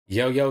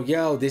Yo, yo,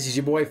 yo, this is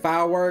your boy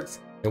Fireworks,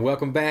 and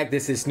welcome back.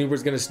 This is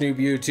Snooper's Gonna Snoop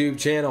YouTube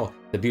channel.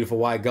 The beautiful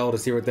white gold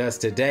is here with us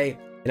today.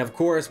 And of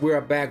course, we are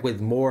back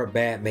with more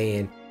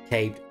Batman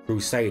Caped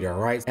Crusader,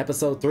 all right?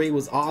 Episode 3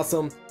 was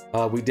awesome.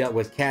 We dealt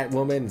with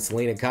Catwoman and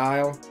Selena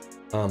Kyle,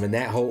 and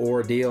that whole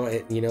ordeal,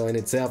 you know, in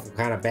itself,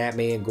 kind of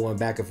Batman going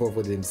back and forth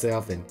with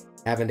himself and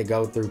having to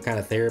go through kind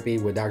of therapy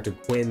with Dr.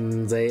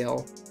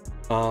 Quinzel.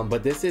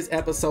 But this is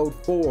episode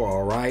 4,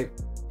 all right?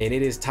 And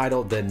it is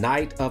titled The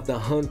Night of the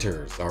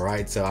Hunters, all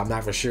right? So I'm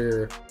not for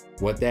sure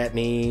what that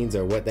means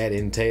or what that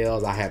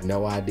entails. I have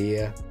no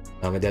idea.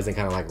 It doesn't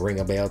kind of like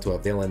ring a bell to a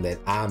villain that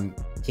I'm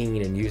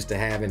keen and used to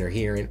having or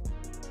hearing.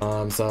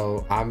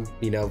 So I'm,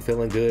 you know,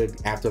 feeling good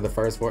after the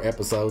first 4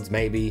 episodes.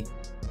 Maybe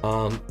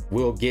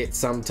we'll get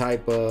some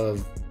type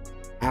of,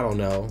 I don't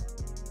know,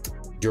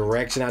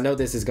 direction. I know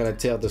this is going to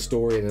tell the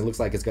story and it looks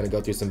like it's going to go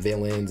through some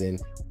villains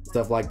and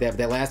stuff like that. But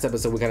that last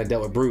episode we kind of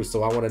dealt with Bruce,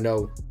 so I want to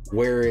know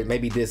where it,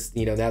 maybe this,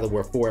 you know, now that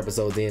we're 4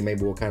 episodes in,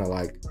 maybe we'll kind of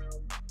like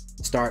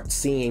start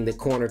seeing the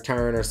corner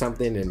turn or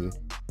something and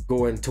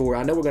going toward,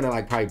 I know we're gonna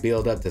like probably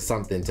build up to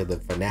something to the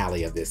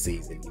finale of this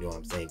season, you know what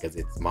I'm saying, because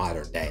it's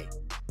modern day.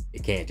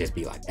 It can't just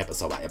be like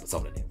episode by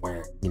episode and then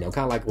where, you know,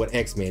 kind of like what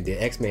X-Men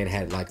did. X-Men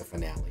had like a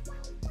finale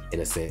in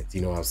a sense,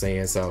 you know what I'm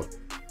saying? So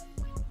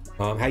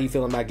how you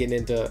feeling about getting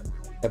into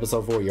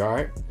episode 4? You all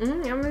right?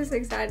 I'm just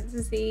excited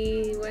to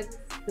see what's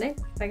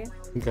next, I guess.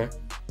 Okay.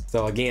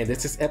 So again,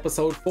 this is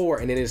episode 4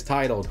 and it is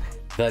titled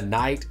The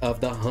Night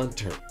of the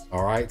Hunters.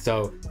 All right,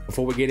 so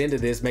before we get into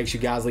this, make sure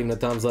you guys leaving a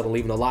thumbs up and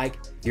leaving a like.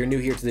 If you're new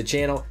here to the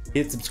channel,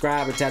 hit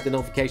subscribe and tap the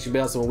notification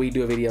bell so when we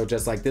do a video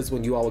just like this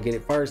one, you all will get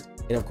it first.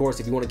 And of course,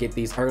 if you want to get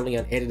these early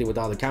unedited with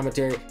all the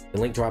commentary, the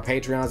link to our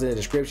Patreon's in the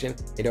description.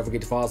 And don't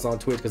forget to follow us on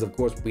Twitch, because of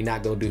course, what we're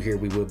not going to do here,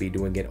 we will be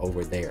doing it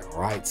over there. All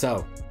right,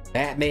 so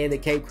Batman the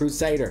Caped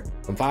Crusader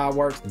from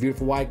Fireworks, the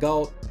beautiful white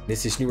gold.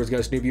 This is Snooper's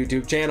Gonna Snoop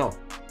YouTube channel,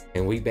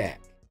 and we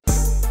back.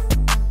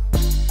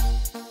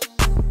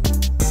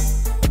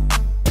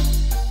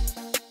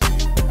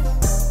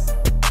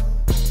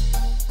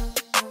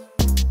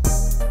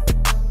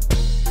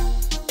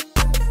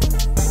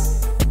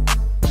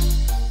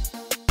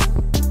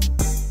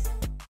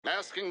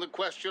 Asking the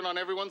question on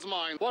everyone's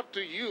mind, what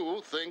do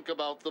you think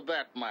about the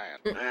Batman?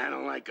 I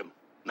don't like him.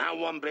 Not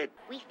one bit.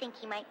 We think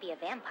he might be a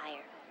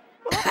vampire.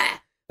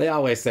 They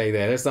always say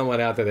that. There's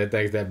someone out there that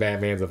thinks that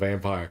Batman's a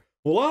vampire.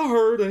 Well, I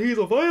heard that he's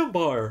a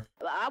vampire.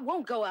 I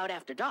won't go out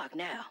after dark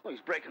now. Well,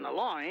 he's breaking the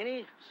law, ain't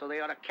he? So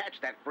they ought to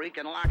catch that freak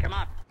and lock him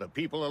up. The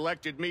people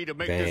elected me to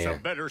make this a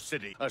better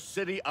city. A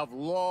city of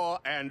law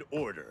and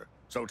order.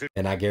 So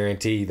and I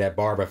guarantee that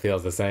Barbara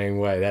feels the same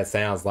way. That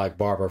sounds like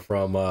Barbara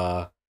from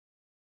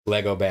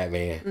Lego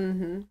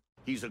Batman.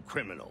 He's a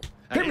criminal.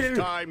 And his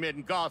time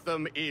in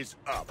Gotham is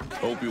up.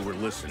 Hope you were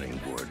listening,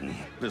 Gordon.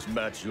 This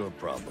bat's your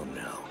problem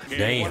now.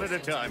 Damn. One at a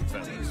time,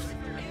 fellas.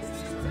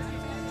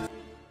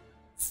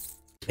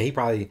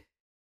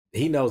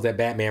 He knows that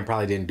Batman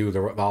probably didn't do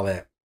all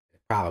that,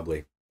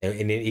 probably.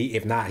 And then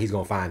if not, he's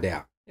going to find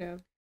out. Yeah.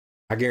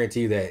 I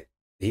guarantee you that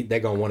they're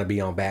going to want to be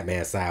on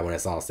Batman's side when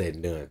it's all said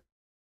and done.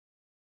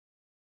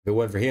 If it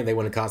wasn't for him, they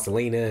wouldn't have caught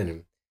Selena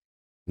and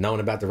known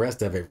about the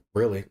rest of it,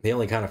 really. They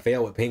only kind of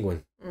failed with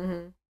Penguin.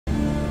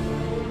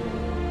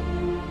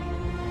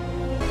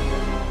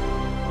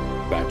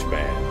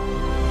 Batman.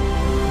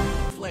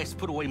 Flash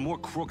put away more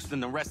crooks than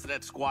the rest of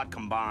that squad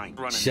combined.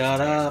 Shut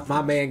up.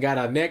 My man got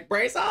a neck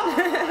brace.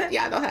 Oh,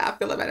 yeah, I know how I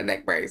feel about a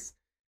neck brace.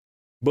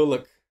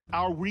 Bullock.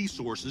 Our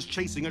resources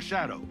chasing a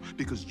shadow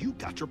because you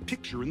got your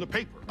picture in the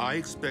paper. I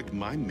expect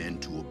my men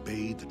to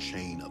obey the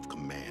chain of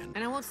command.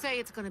 And I won't say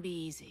it's gonna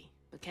be easy,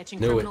 but catching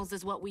criminals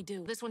is what we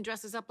do. This one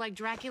dresses up like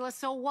Dracula,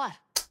 so what?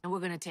 And we're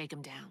gonna take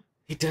him down.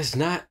 He does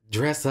not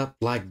dress up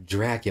like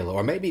Dracula,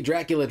 or maybe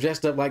Dracula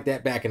dressed up like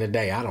that back in the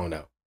day. I don't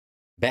know.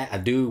 A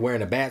dude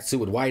wearing a bat suit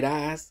with white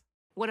eyes.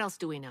 What else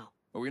do we know?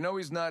 Well, we know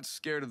he's not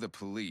scared of the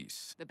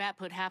police. The Bat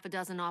put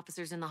 6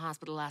 officers in the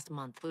hospital last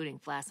month, including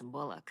Flass and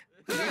Bullock.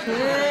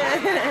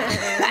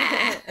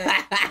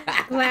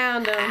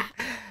 Clowned him.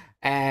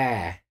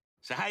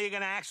 So how you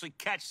gonna actually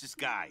catch this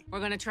guy? We're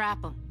gonna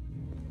trap him.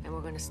 And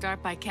we're gonna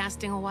start by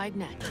casting a wide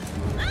net.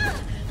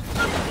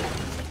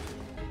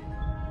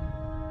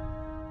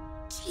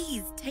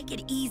 Jeez, take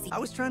it easy. I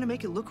was trying to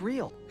make it look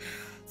real.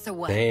 So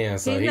what? Damn,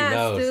 so He's he not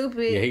knows.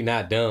 stupid. Yeah, he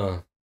not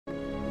dumb.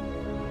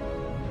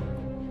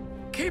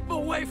 Keep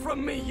away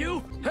from me,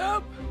 you!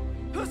 Help!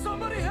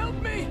 Somebody help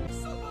me!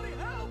 Somebody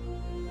help!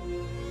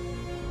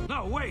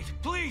 No, wait,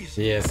 please!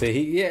 Yeah,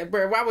 see,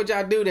 bro, why would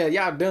y'all do that?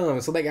 Y'all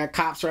dumb. So they got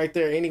cops right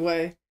there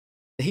anyway.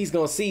 He's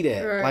gonna see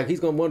that. Right. Like,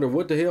 he's gonna wonder,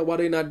 what the hell, why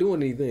they not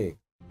doing anything?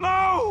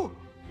 No!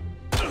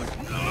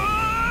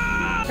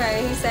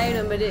 Okay, he saved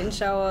him but didn't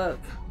show up.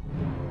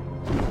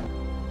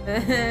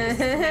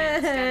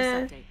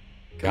 Status update.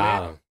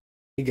 Got him.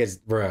 He gets,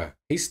 bruh,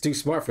 he's too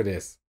smart for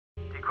this.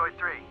 Decoy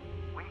 3,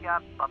 we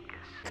got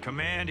Bupkis.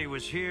 Command, he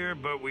was here,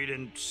 but we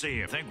didn't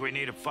see him. Think we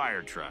need a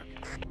fire truck.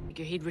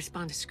 Figure he'd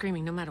respond to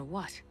screaming no matter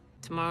what.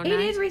 Tomorrow He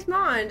night. did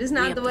respond, just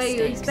not the way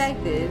you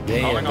expected.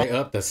 Damn, they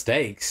upped the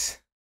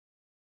stakes.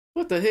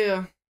 What the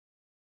hell?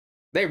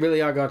 They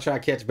really are gonna try to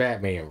catch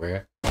Batman,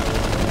 bruh.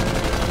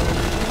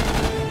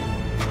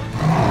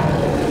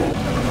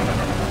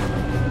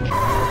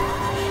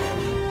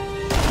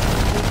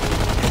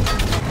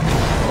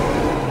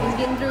 He's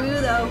getting through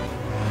you though.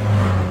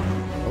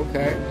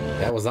 Okay,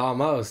 that was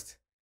almost.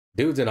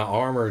 Dude's in an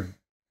armored.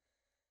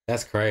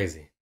 That's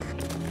crazy.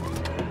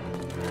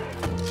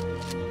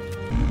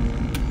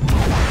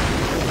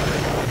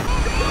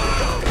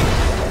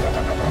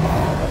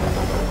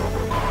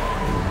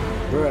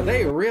 Bro,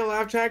 they real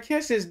life trying to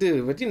catch this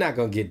dude, but you're not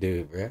gonna get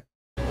dude, bro.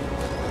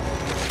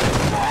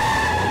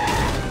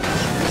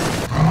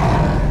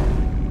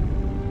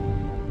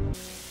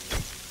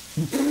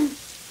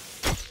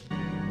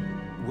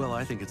 Well,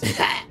 I think it's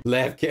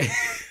left.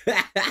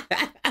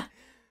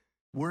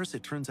 Worse,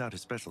 it turns out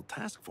his special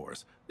task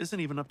force isn't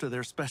even up to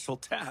their special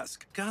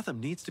task. Gotham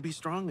needs to be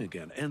strong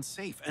again and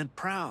safe and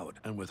proud.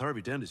 And with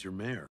Harvey Dent as your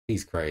mayor.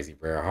 He's crazy,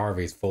 bro.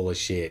 Harvey's full of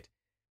shit.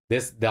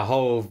 The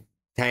whole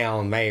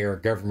town, mayor,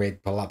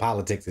 government,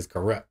 politics is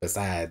corrupt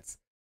besides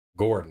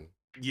Gordon.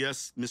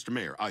 Yes, Mr.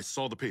 Mayor, I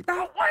saw the paper.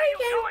 What are you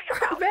doing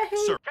about it?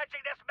 Sir.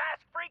 Catching this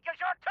masked freak is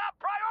your top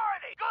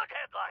priority. Good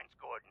headlines,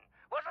 Gordon.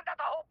 Wasn't that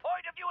the whole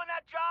point of you in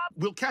that job?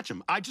 We'll catch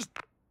him.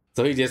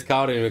 So he just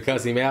called him to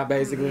cuss him out,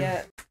 basically?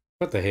 Yeah.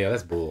 What the hell?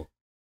 That's bull.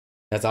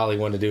 That's all he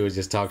wanted to do is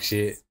just talk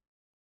shit.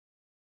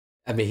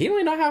 I mean, he don't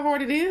even know how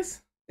hard it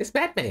is. It's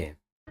Batman.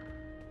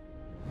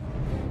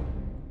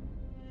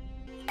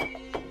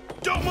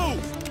 Don't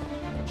move!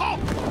 Halt!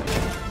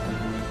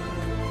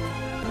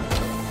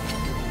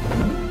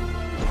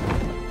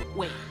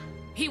 Wait,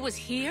 he was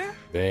here?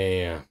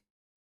 Damn.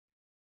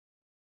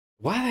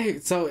 I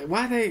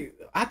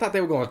thought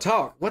they were gonna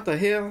talk. What the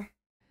hell?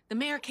 The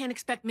mayor can't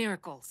expect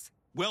miracles.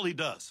 Well, he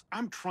does.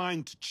 I'm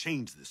trying to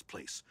change this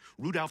place.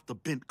 Root out the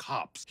bent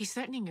cops. He's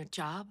threatening your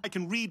job? I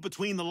can read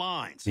between the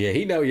lines. Yeah,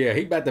 he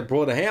about to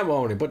pull the hammer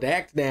on him, put the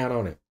axe down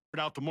on him.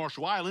 Out to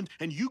Marshall Island,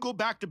 and you go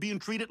back to being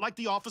treated like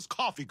the office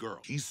coffee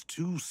girl. He's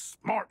too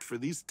smart for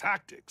these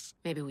tactics.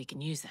 Maybe we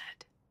can use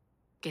that.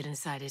 Get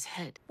inside his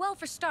head. Well,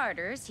 for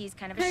starters, he's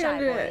kind of a shy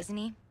boy, isn't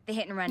he? The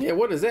hit and run. Yeah,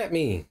 what does that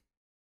mean?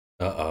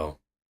 Uh-oh.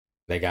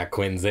 They got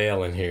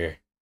Quinzel in here.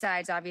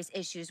 Besides obvious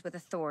issues with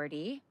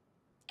authority.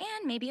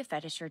 And maybe a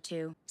fetish or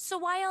two. So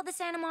why all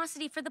this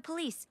animosity for the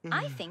police?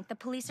 I think the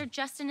police are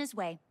just in his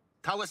way.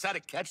 Tell us how to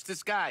catch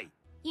this guy.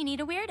 You need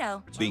a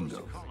weirdo.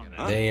 Bingo.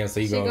 Huh? Damn, so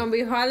She's gonna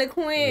be Harley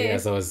Quinn. Yeah,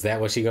 so is that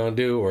what she gonna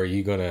do? Or are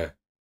you gonna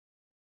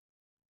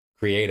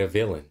create a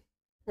villain?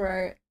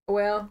 Right.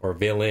 Well. Or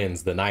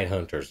villains, the Night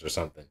Hunters or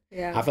something.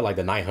 Yeah. I feel like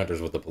the Night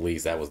Hunters with the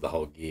police, that was the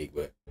whole gig,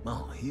 but.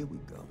 Oh, here we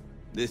go.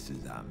 This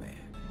is our man.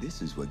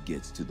 This is what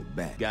gets to the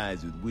bad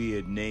guys with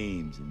weird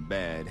names and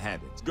bad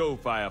habits. Go,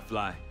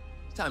 Firefly.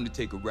 It's time to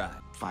take a ride.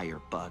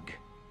 Firebug.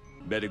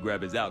 Better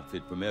grab his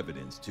outfit from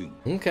evidence, too.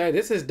 Okay,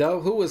 this is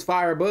dope. Who was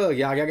Firebug?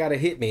 Y'all gotta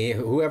hit me.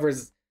 Whoever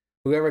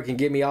can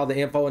give me all the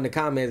info in the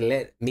comments,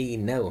 let me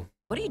know.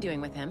 What are you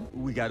doing with him?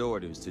 We got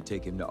orders to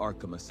take him to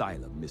Arkham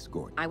Asylum, Miss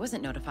Gordon. I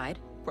wasn't notified.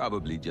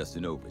 Probably just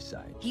an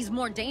oversight. He's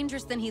more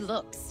dangerous than he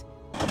looks.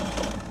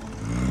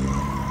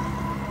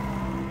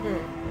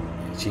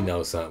 She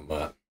knows something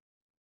up.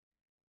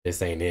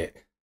 This ain't it.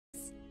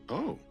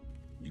 Oh,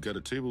 you got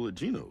a table at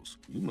Gino's.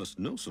 You must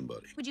know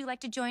somebody. Would you like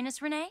to join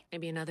us, Renee?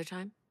 Maybe another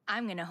time?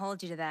 I'm gonna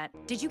hold you to that.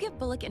 Did you give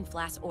Bullock and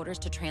Flass orders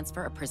to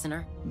transfer a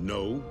prisoner?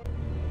 No.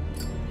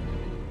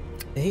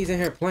 And he's in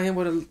here playing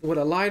with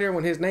a lighter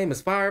when his name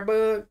is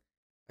Firebug?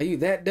 Are you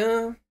that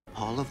dumb?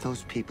 All of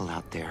those people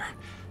out there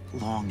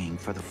longing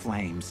for the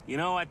flames. You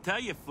know, I tell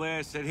you,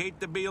 Flash, I'd hate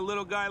to be a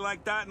little guy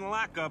like that in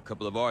lockup. A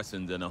couple of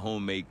arsons and a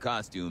homemade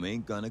costume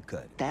ain't gonna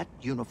cut it. That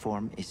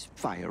uniform is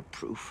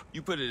fireproof.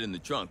 You put it in the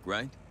trunk,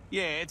 right?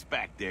 Yeah, it's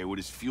back there with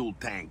his fuel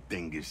tank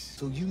dingus.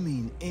 So you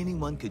mean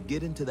anyone could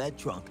get into that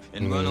trunk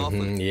and run off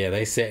with... Yeah,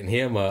 they setting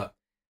him up,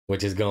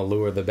 which is gonna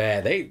lure the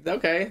bad.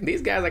 Okay,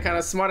 these guys are kind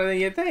of smarter than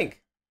you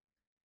think.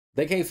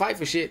 They can't fight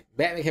for shit.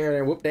 Batman came in there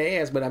and whooped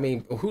their ass, but I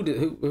mean,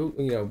 who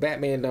you know,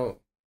 Batman don't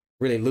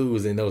really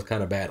lose in those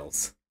kind of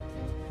battles.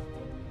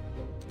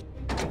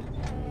 All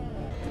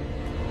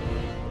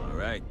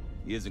right,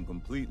 he isn't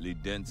completely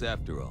dense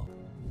after all.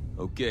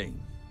 Okay,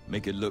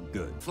 make it look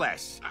good.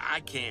 Flash,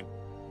 I can't.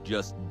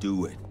 Just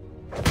do it.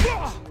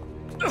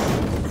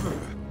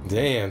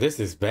 Damn, this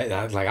is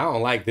bad. Like, I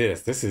don't like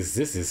this. This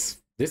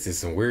is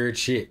some weird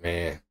shit,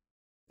 man.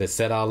 That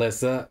set all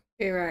this up.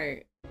 You're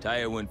right.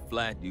 Tire went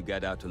flat, you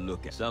got out to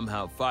look at.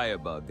 Somehow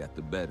Firebug got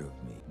the better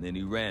of me, and then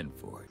he ran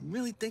for it. You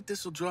really think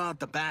this will draw out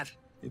the bat?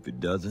 If it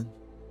doesn't,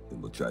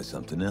 then we'll try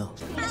something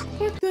else.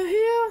 What the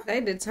hell? They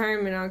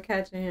determined on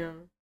catching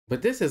him.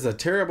 But this is a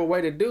terrible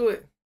way to do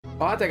it.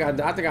 Oh, I think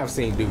I've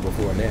seen dude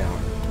before now.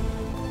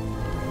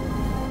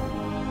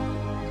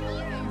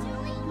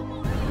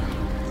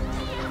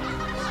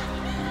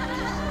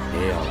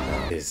 Hell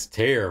no, it's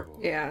terrible.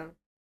 Yeah.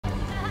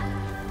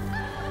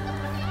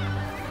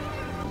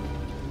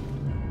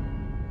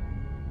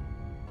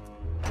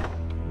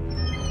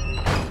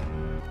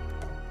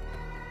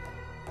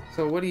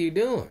 So what are you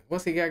doing?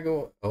 What's he got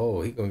going?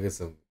 Oh, he gonna get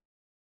some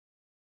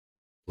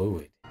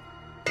fluid.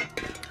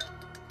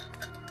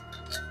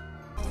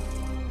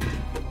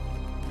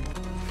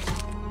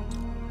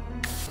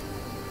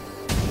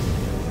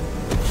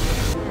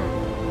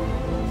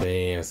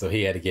 Yeah, so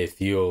he had to get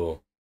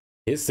fuel.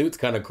 His suit's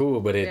kind of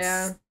cool, but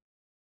it's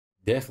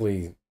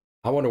definitely,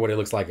 I wonder what it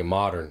looks like in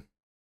modern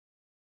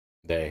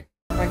day.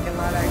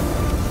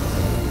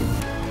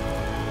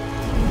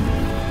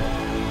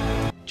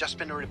 Just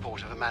been a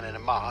report of a man in a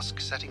mask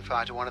setting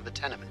fire to one of the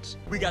tenements.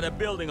 We got a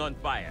building on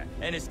fire,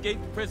 an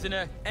escaped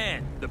prisoner,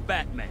 and the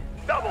Batman.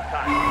 Double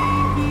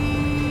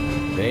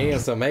time. Damn,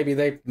 so maybe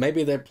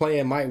their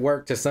plan might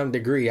work to some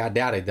degree. I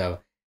doubt it though.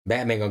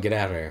 Batman gonna get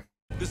out of there.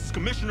 This is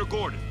Commissioner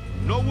Gordon.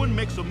 No one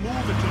makes a move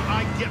until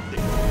I get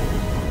there.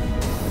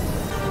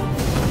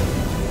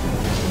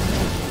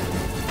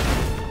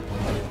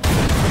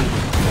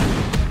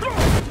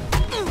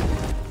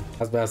 I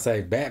was about to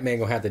say, Batman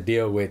gonna have to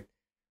deal with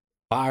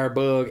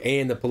FIREBUG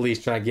and the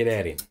police trying to get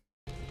at him.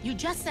 You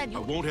just said you...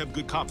 I won't have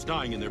good cops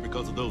dying in there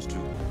because of those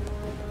two.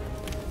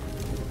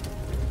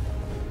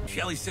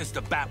 Shelley says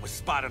the bat was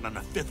spotted on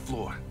the 5th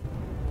floor.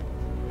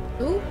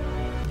 Ooh.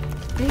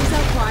 He's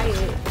so quiet.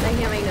 They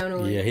can't make no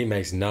noise. Yeah, he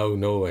makes no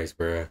noise,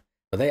 bro.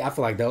 But I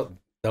feel like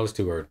those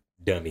two are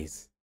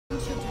dummies.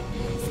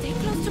 Stay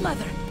close to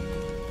mother.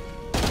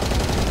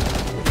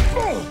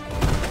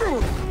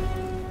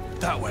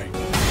 That way.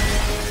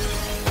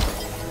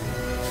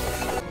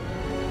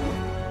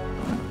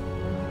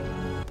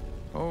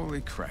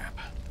 Holy crap.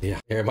 Yeah,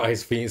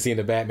 everybody's seeing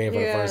the Batman for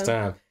the first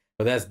time.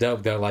 But that's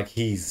dope though, like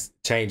he's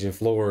changing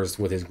floors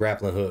with his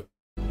grappling hook.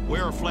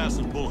 Where are Flass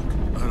and Bullock?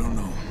 I don't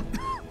know.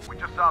 We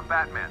just saw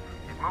Batman.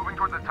 He's moving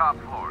toward the top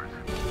floors.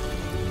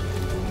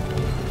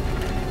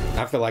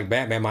 I feel like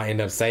Batman might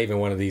end up saving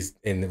one of these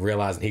and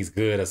realizing he's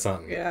good or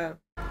something. Yeah.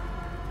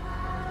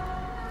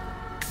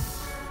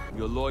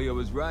 Your lawyer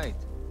was right.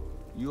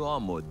 You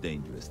are more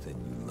dangerous than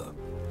you look.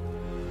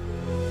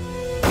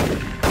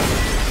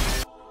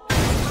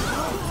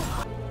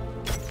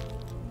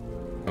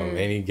 Oh,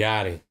 and he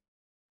got him.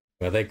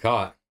 Well, they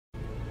caught.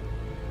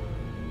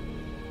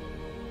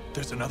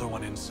 There's another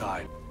one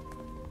inside.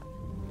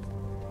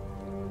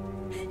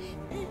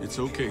 It's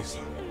okay,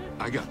 son.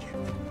 I got you.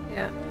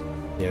 Yeah.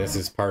 Yeah, this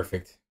is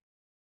perfect.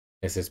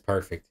 This is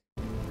perfect.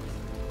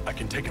 I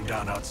can take him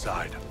down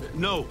outside.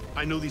 No,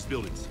 I know these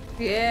buildings.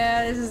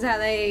 Yeah, this is how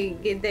they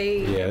get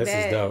Yeah, this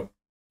is dope.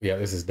 Yeah,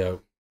 this is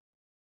dope.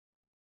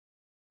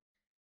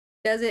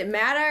 Does it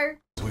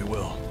matter? We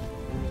will.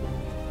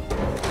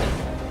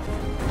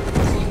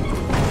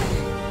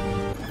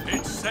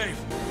 It's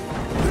safe.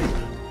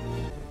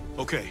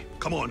 Okay,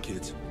 come on,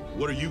 kids.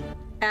 What are you?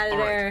 Out of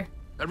there.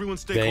 Everyone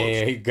stay Damn,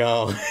 close. he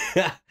gone.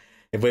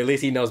 But at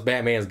least he knows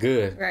Batman's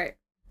good. Right.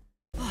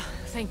 Oh,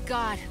 thank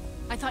God.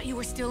 I thought you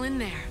were still in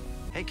there.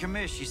 Hey,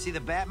 Commish, you see the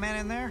Batman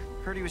in there?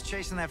 Heard he was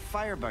chasing that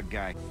FIREBUG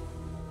guy.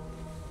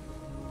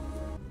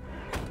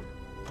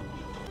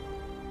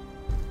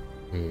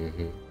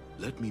 Mm-hmm.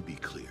 Let me be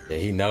clear. Yeah,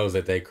 he knows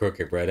that they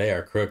crooked, bro. They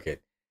are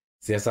crooked.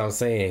 See, that's what I'm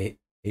saying.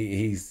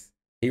 He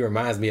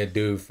reminds me of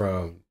dude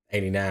from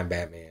 '89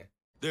 Batman.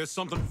 There's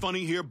something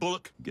funny here,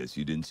 Bullock. Guess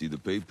you didn't see the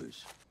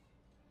papers.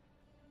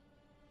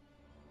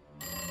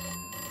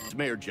 It's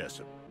Mayor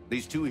Jessop.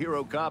 These two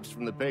hero cops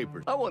from the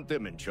papers. I want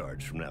them in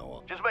charge from now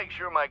on. Just make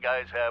sure my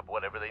guys have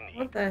whatever they need.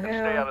 What the And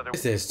hell? stay out of their...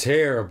 This is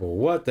terrible.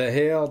 What the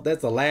hell?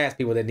 That's the last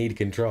people that need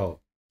control.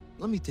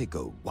 Let me take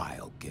a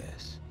wild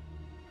guess.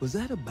 Was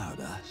that about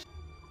us?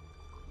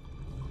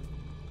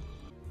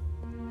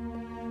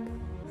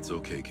 It's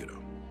okay, kiddo.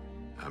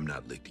 I'm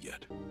not licked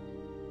yet.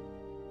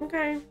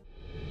 Okay.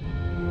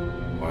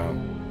 Wow.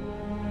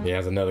 Yeah,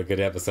 it's another good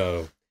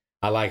episode.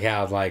 I like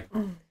how like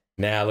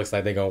now it looks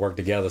like they're gonna work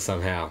together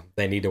somehow.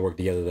 They need to work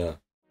together though.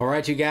 All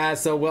right, you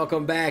guys. So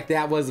welcome back.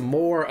 That was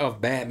more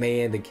of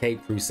Batman the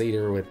Caped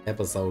Crusader with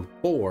episode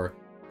 4.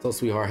 So,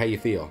 sweetheart, how you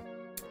feel?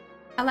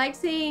 I like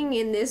seeing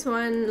in this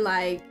one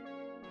like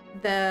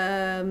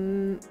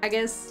the I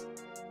guess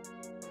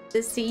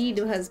the seed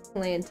was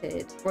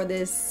planted for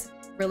this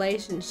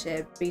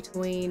relationship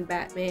between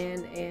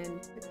Batman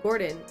and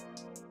Gordon.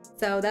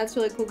 So that's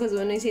really cool because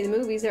when we see the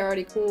movies, they're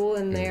already cool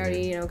and they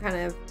already, you know, kind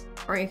of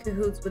are in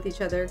cahoots with each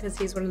other because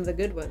he's one of the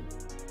good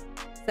ones.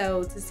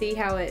 So to see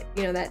how it,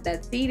 you know,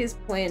 that seed is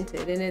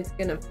planted and it's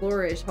gonna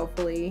flourish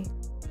hopefully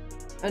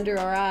under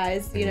our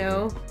eyes, you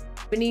know,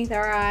 beneath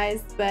our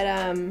eyes. But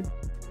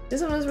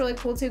this one was really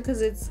cool too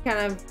because it's kind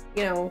of,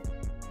 you know,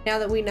 now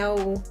that we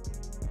know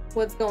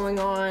what's going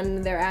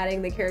on, they're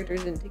adding the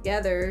characters in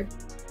together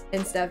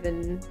and stuff,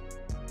 and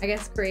I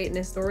guess creating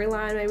a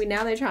storyline. Maybe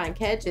now they try and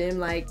catch him,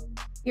 like,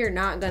 you're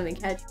not gonna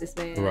catch this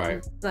man.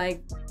 Right.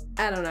 Like,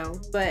 I don't know.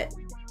 But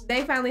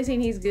they finally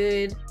seen he's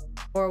good,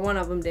 or one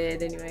of them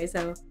did anyway.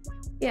 So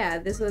yeah,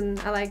 this one,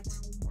 I liked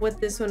what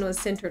this one was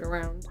centered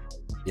around.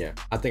 Yeah,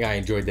 I think I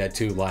enjoyed that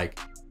too. Like,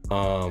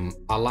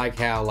 I like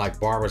how like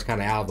Barbara's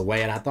kind of out of the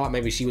way, and I thought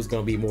maybe she was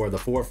gonna be more of the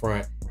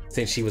forefront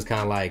since she was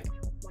kind of like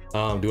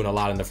doing a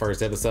lot in the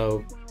first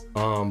episode.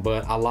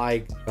 But I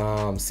like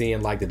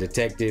seeing like the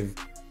detective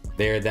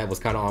there that was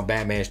kind of on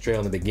Batman's trail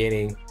in the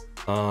beginning.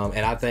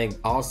 And I think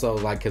also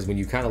like, because when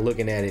you kind of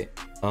looking at it,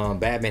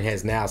 Batman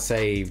has now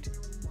saved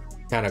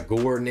kind of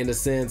Gordon in a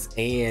sense,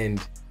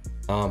 and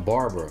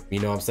Barbara, you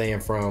know what I'm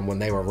saying, from when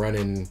they were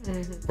running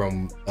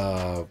from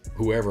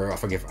whoever, I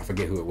forget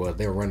who it was.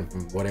 They were running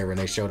from whatever, and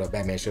they showed up,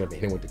 Batman showed up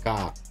and hit him with the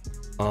car.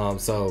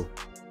 So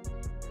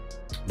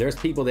there's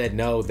people that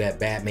know that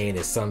Batman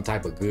is some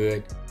type of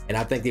good, and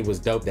I think it was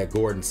dope that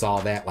Gordon saw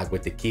that, like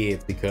with the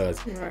kids, because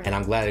and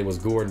I'm glad it was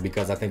Gordon,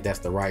 because I think that's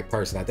the right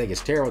person. I think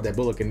it's terrible that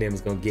Bullock and them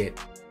is gonna get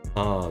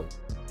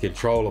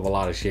control of a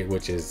lot of shit,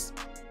 which is,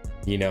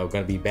 you know,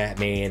 gonna be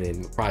Batman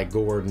and probably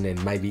Gordon,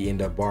 and maybe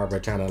end up Barbara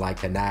trying to like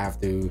connive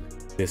through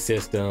the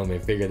system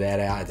and figure that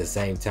out at the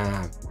same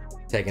time,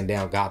 taking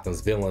down Gotham's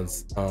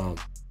villains.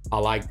 I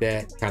like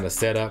that kind of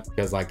setup,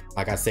 because like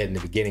I said in the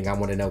beginning, I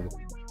want to know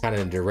kind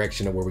of the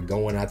direction of where we're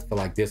going. I feel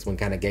like this one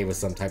kind of gave us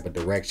some type of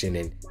direction,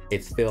 and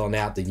it's filling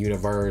out the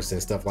universe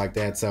and stuff like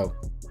that. So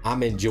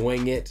I'm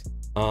enjoying it.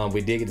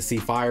 We did get to see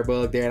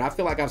Firebug there, and I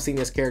feel like I've seen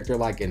this character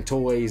like in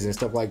toys and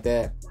stuff like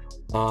that.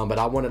 But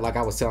I wanted, like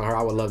I was telling her,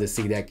 I would love to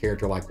see that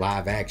character like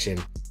live action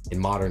in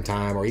modern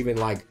time, or even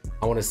like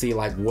I want to see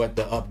like what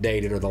the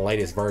updated or the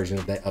latest version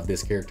of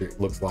this character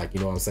looks like.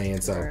 You know what I'm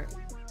saying? So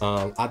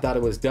I thought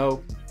it was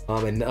dope.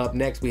 And up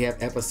next we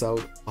have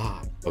episode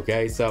 5.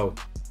 Okay, so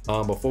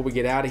before we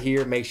get out of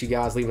here, make sure you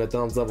guys leaving a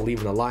thumbs up and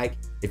leaving a like.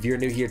 If you're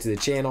new here to the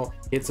channel,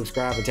 hit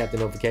subscribe and tap the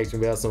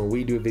notification bell, so when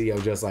we do a video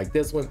just like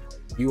this one,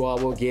 you all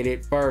will get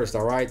it first.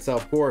 All right, so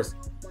of course,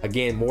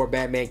 again, more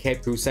Batman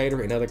Caped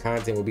Crusader and other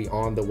content will be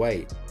on the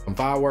way. I'm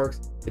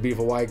Fireworks, the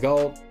beautiful white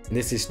gold, and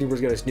this is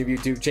Snoopers Gonna Snoop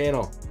YouTube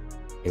channel,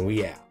 and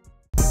we out.